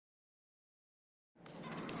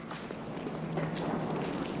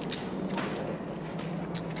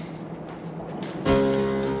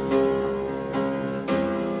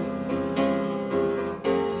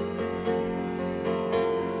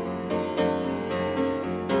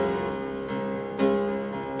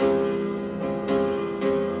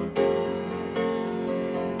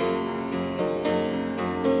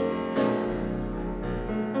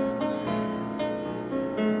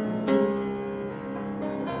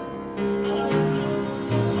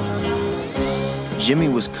Jimmy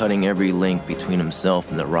was cutting every link between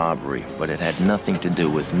himself and the robbery, but it had nothing to do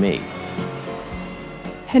with me.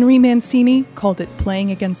 Henry Mancini called it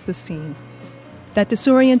playing against the scene. That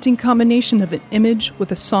disorienting combination of an image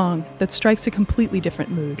with a song that strikes a completely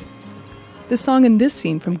different mood. The song in this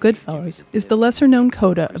scene from Goodfellas is the lesser-known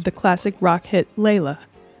coda of the classic rock hit Layla.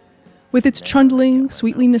 With its trundling,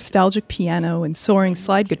 sweetly nostalgic piano and soaring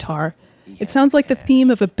slide guitar, it sounds like the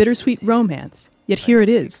theme of a bittersweet romance, yet here it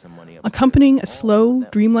is, accompanying a slow,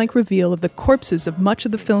 dreamlike reveal of the corpses of much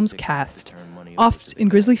of the film's cast, oft in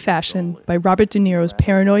grisly fashion by Robert De Niro's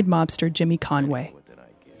paranoid mobster Jimmy Conway.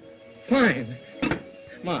 Fine.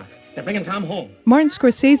 Ma, they're bringing Tom home. Martin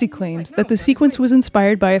Scorsese claims that the sequence was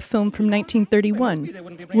inspired by a film from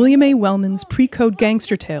 1931, William A. Wellman's pre-code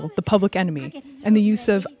gangster tale, The Public Enemy, and the use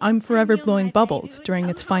of "I'm Forever Blowing Bubbles" during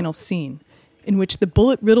its final scene, in which the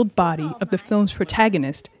bullet-riddled body of the film's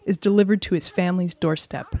protagonist is delivered to his family's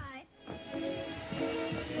doorstep.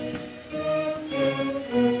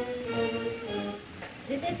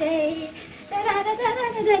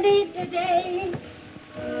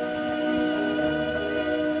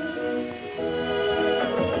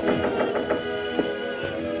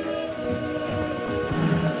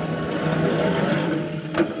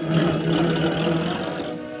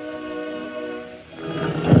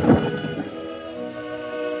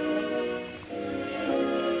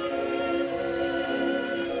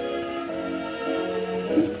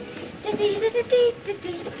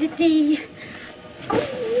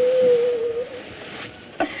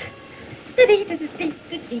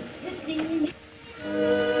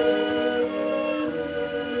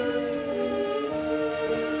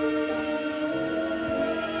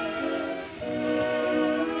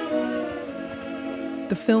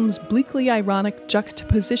 The film's bleakly ironic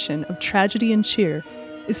juxtaposition of tragedy and cheer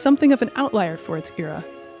is something of an outlier for its era.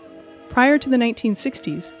 Prior to the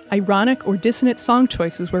 1960s, ironic or dissonant song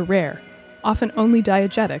choices were rare, often only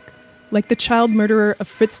diegetic, like the child murderer of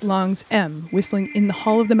Fritz Lang's M whistling "In the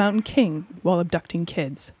Hall of the Mountain King" while abducting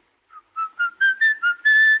kids.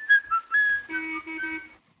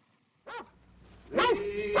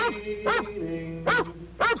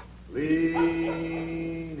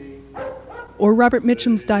 Or Robert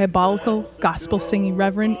Mitchum's diabolical, gospel-singing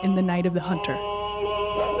reverend in The Night of the Hunter.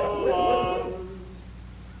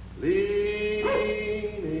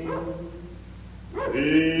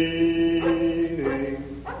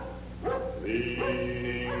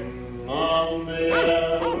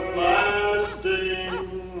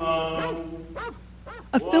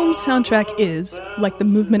 A film's soundtrack is, like the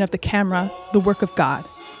movement of the camera, the work of God.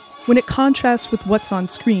 When it contrasts with what's on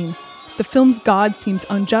screen, the film's God seems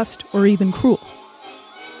unjust or even cruel.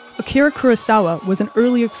 Akira Kurosawa was an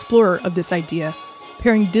early explorer of this idea,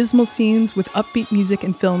 pairing dismal scenes with upbeat music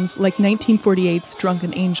in films like 1948's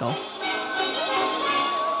Drunken Angel.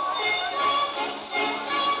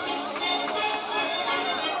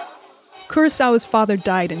 Kurosawa's father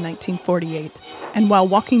died in 1948, and while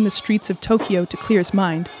walking the streets of Tokyo to clear his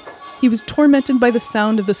mind, he was tormented by the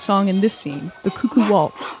sound of the song in this scene, the Cuckoo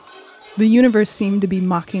Waltz. The universe seemed to be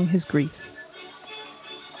mocking his grief.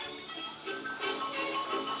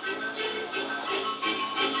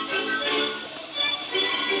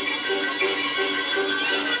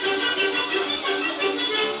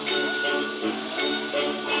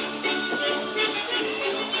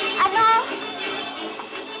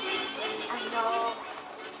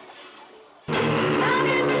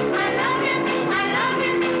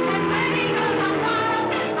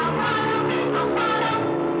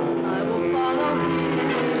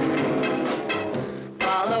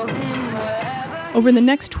 Over the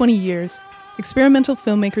next 20 years, experimental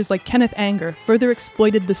filmmakers like Kenneth Anger further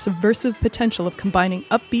exploited the subversive potential of combining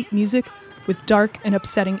upbeat music with dark and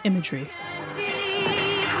upsetting imagery.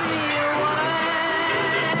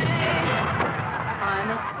 I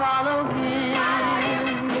must follow him.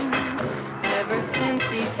 Ever since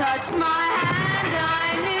he touched my hand,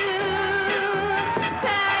 I knew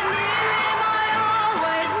that near him I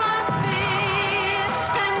always must be,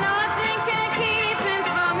 and nothing can keep him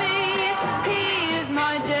from me. He is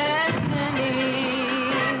my destiny.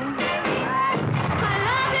 I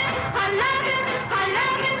love him, I love him, I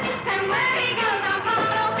love him, and where he goes I'll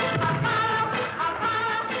follow, I'll follow, I'll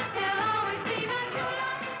follow. He'll always be my true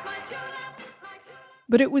love, my true love, my true love.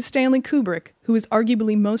 But it was Stanley Kubrick who is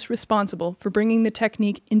arguably most responsible for bringing the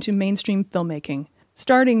technique into mainstream filmmaking,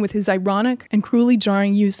 starting with his ironic and cruelly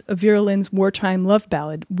jarring use of Vera Lynn's wartime love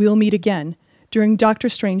ballad, We'll Meet Again, during Dr.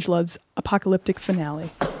 Strangelove's apocalyptic finale.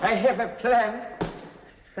 I have a plan.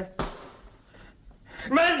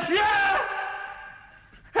 Monsieur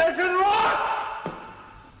hasn't walked!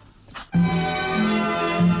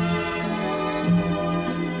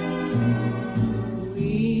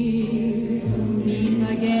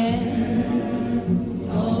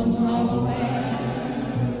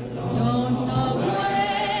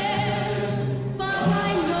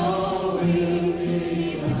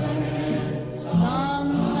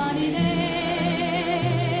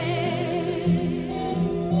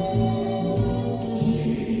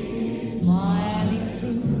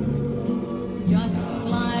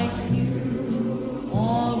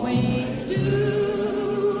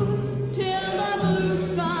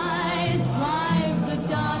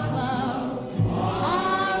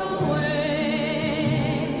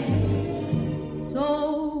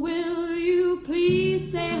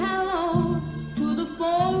 please say hello to the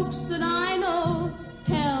folks that I know?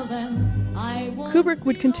 Tell them I won't. Kubrick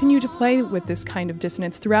would continue to play with this kind of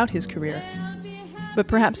dissonance throughout his career, but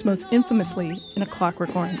perhaps most infamously in A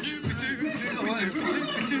Clockwork Orange.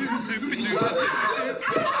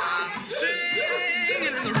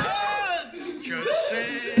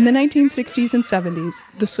 In the 1960s and 70s,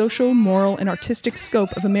 the social, moral, and artistic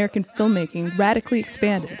scope of American filmmaking radically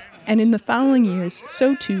expanded, and in the following years,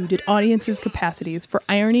 so too did audiences' capacities for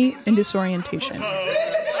irony and disorientation.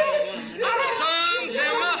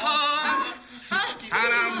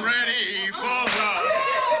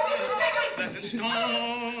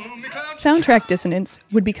 Soundtrack dissonance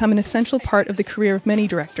would become an essential part of the career of many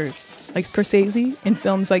directors, like Scorsese in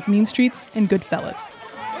films like Mean Streets and Goodfellas.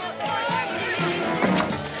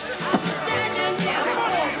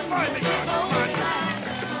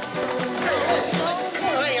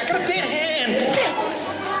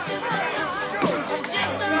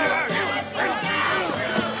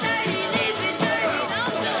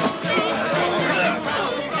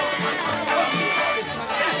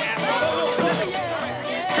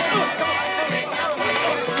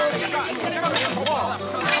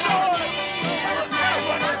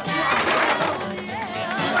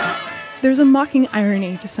 There's a mocking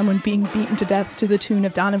irony to someone being beaten to death to the tune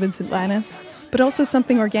of Donovan's Atlantis, but also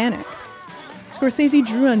something organic. Scorsese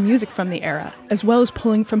drew on music from the era, as well as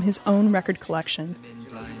pulling from his own record collection.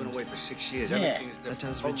 I've been away for 6 years. Yeah. Let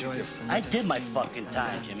us rejoice. I did my fucking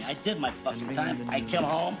time, Jimmy. I did my fucking time. I come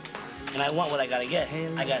home, and I want what I gotta get.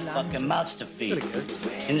 I got fucking mouths to feed.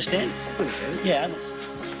 Understand? Yeah.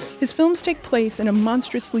 His films take place in a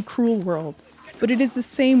monstrously cruel world, but it is the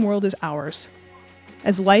same world as ours.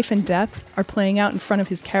 As life and death are playing out in front of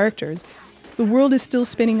his characters, the world is still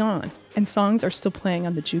spinning on, and songs are still playing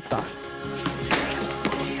on the jukebox.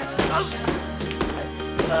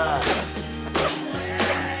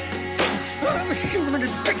 Shoot him in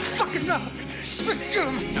his big fucking mouth! Shoot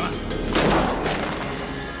him!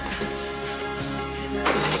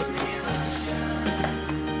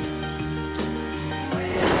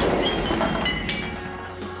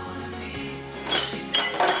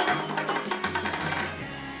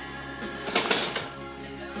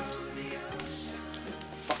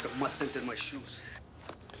 My shoes.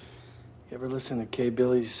 You ever listen to K.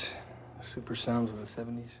 Billy's Super Sounds of the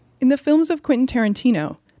 70s? In the films of Quentin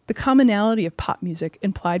Tarantino, the commonality of pop music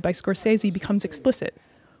implied by Scorsese becomes explicit,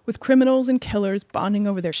 with criminals and killers bonding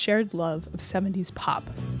over their shared love of 70s pop.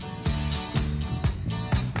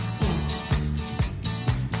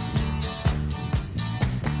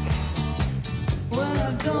 Well,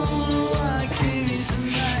 I don't know why I came here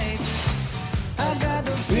tonight. I got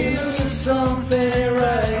the feeling something ain't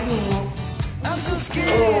right. I'm so scared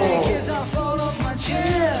in case I fall off my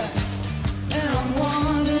chair. And I'm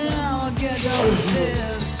wondering how I'll get down the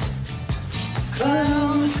stairs.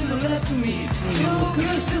 Clowns to the left of me,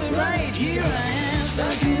 jokers to the right. Here I am,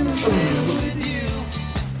 stuck in the middle with you.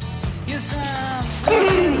 Yes, I'm stuck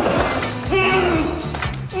in the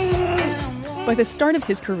middle. By the start of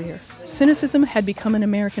his career, cynicism had become an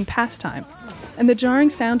American pastime, and the jarring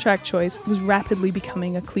soundtrack choice was rapidly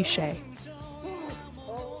becoming a cliché.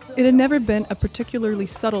 It had never been a particularly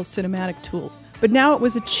subtle cinematic tool, but now it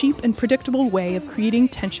was a cheap and predictable way of creating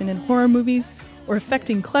tension in horror movies or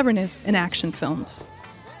affecting cleverness in action films.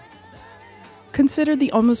 Consider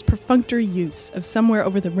the almost perfunctory use of Somewhere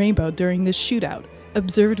Over the Rainbow during this shootout,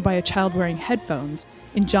 observed by a child wearing headphones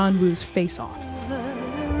in John Woo's Face Off.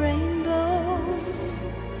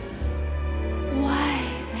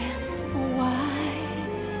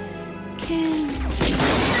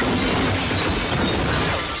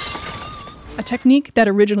 A technique that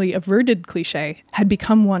originally averted cliché had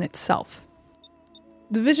become one itself.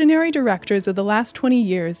 The visionary directors of the last 20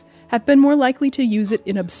 years have been more likely to use it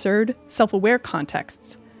in absurd, self-aware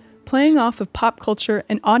contexts, playing off of pop culture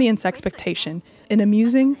and audience expectation in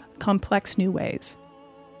amusing, complex new ways.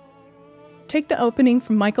 Take the opening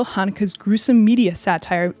from Michael Haneke's gruesome media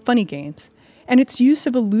satire Funny Games, and its use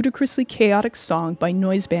of a ludicrously chaotic song by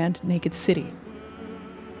noise band Naked City.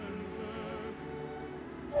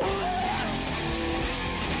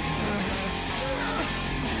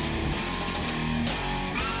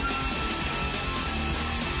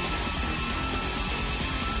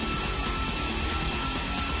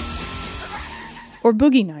 Or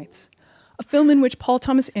Boogie Nights, a film in which Paul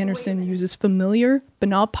Thomas Anderson uses familiar,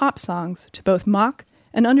 banal pop songs to both mock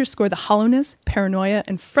and underscore the hollowness, paranoia,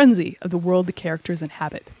 and frenzy of the world the characters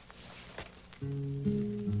inhabit.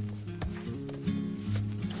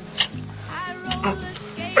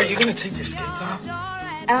 Are you gonna take your skates off?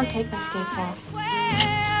 I don't take my skates off. Well,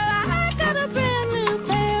 I got a brand new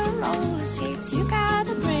pair of roller skates.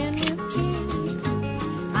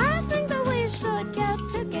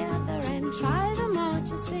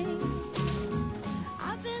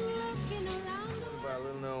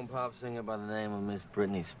 pop singer by the name of Miss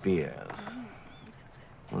Britney Spears.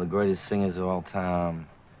 One of the greatest singers of all time,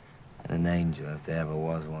 and an angel if there ever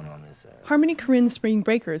was one on this earth. Harmony Korine's Spring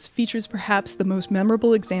Breakers features perhaps the most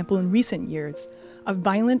memorable example in recent years of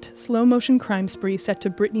violent, slow-motion crime spree set to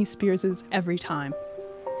Britney Spears' Every Time.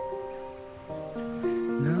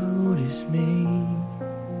 Notice me,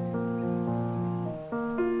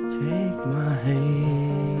 take my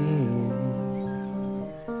hand,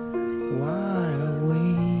 why are we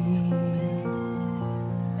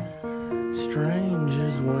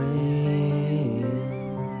strangers when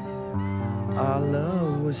our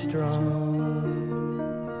love was strong?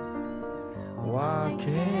 Why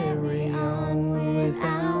carry on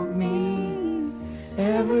without me?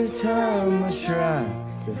 Every time I try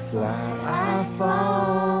to fly, I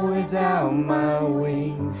fall without my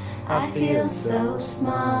wings. I feel so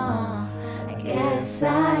small. I guess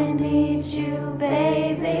I need you,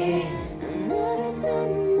 baby. And every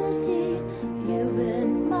time I see you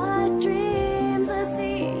in my dreams, I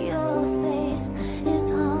see your face. It's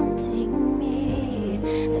haunting me.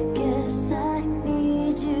 I guess I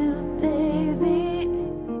need you, baby.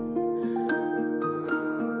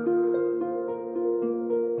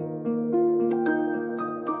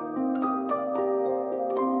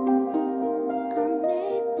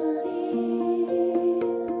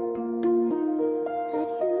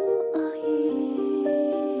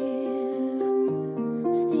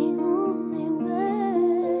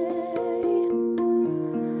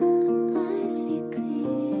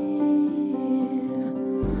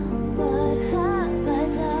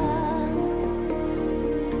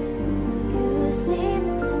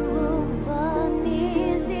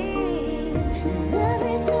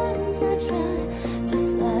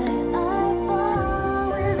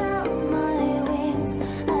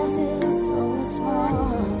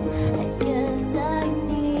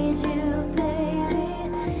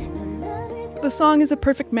 The song is a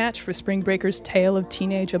perfect match for Spring Breakers' tale of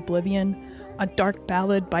teenage oblivion, a dark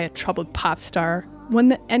ballad by a troubled pop star, one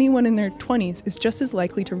that anyone in their 20s is just as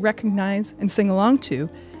likely to recognize and sing along to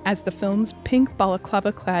as the film's pink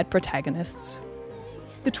balaclava-clad protagonists.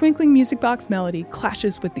 The twinkling music box melody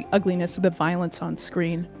clashes with the ugliness of the violence on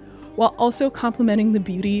screen, while also complementing the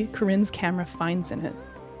beauty Korine's camera finds in it.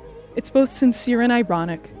 It's both sincere and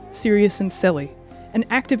ironic, serious and silly, an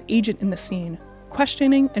active agent in the scene,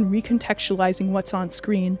 questioning and recontextualizing what's on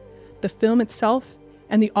screen, the film itself,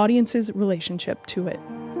 and the audience's relationship to it.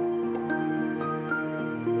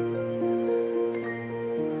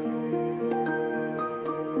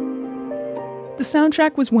 The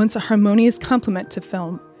soundtrack was once a harmonious complement to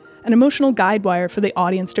film, an emotional guide wire for the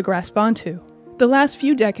audience to grasp onto. The last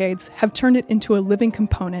few decades have turned it into a living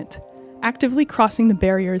component, actively crossing the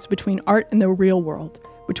barriers between art and the real world,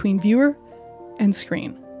 between viewer and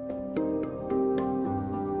screen.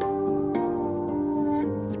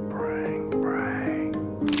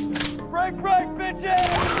 Break, bitches!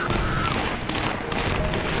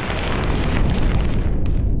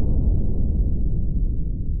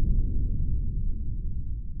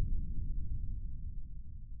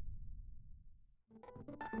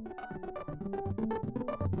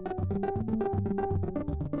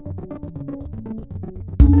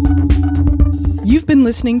 You've been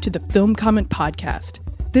listening to the Film Comment Podcast.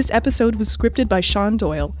 This episode was scripted by Sean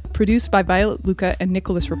Doyle, produced by Violet Luca and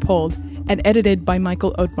Nicholas Rapold, and edited by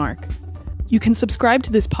Michael Odemark. You can subscribe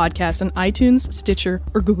to this podcast on iTunes, Stitcher,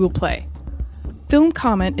 or Google Play. Film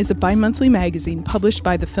Comment is a bi-monthly magazine published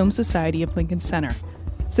by the Film Society of Lincoln Center.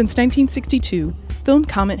 Since 1962, Film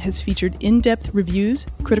Comment has featured in-depth reviews,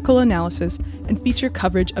 critical analysis, and feature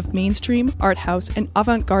coverage of mainstream, art house, and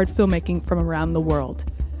avant-garde filmmaking from around the world.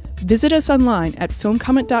 Visit us online at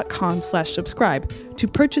filmcomment.com/subscribe to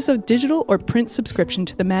purchase a digital or print subscription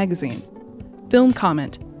to the magazine. Film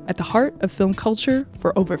Comment, at the heart of film culture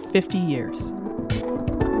for over 50 years.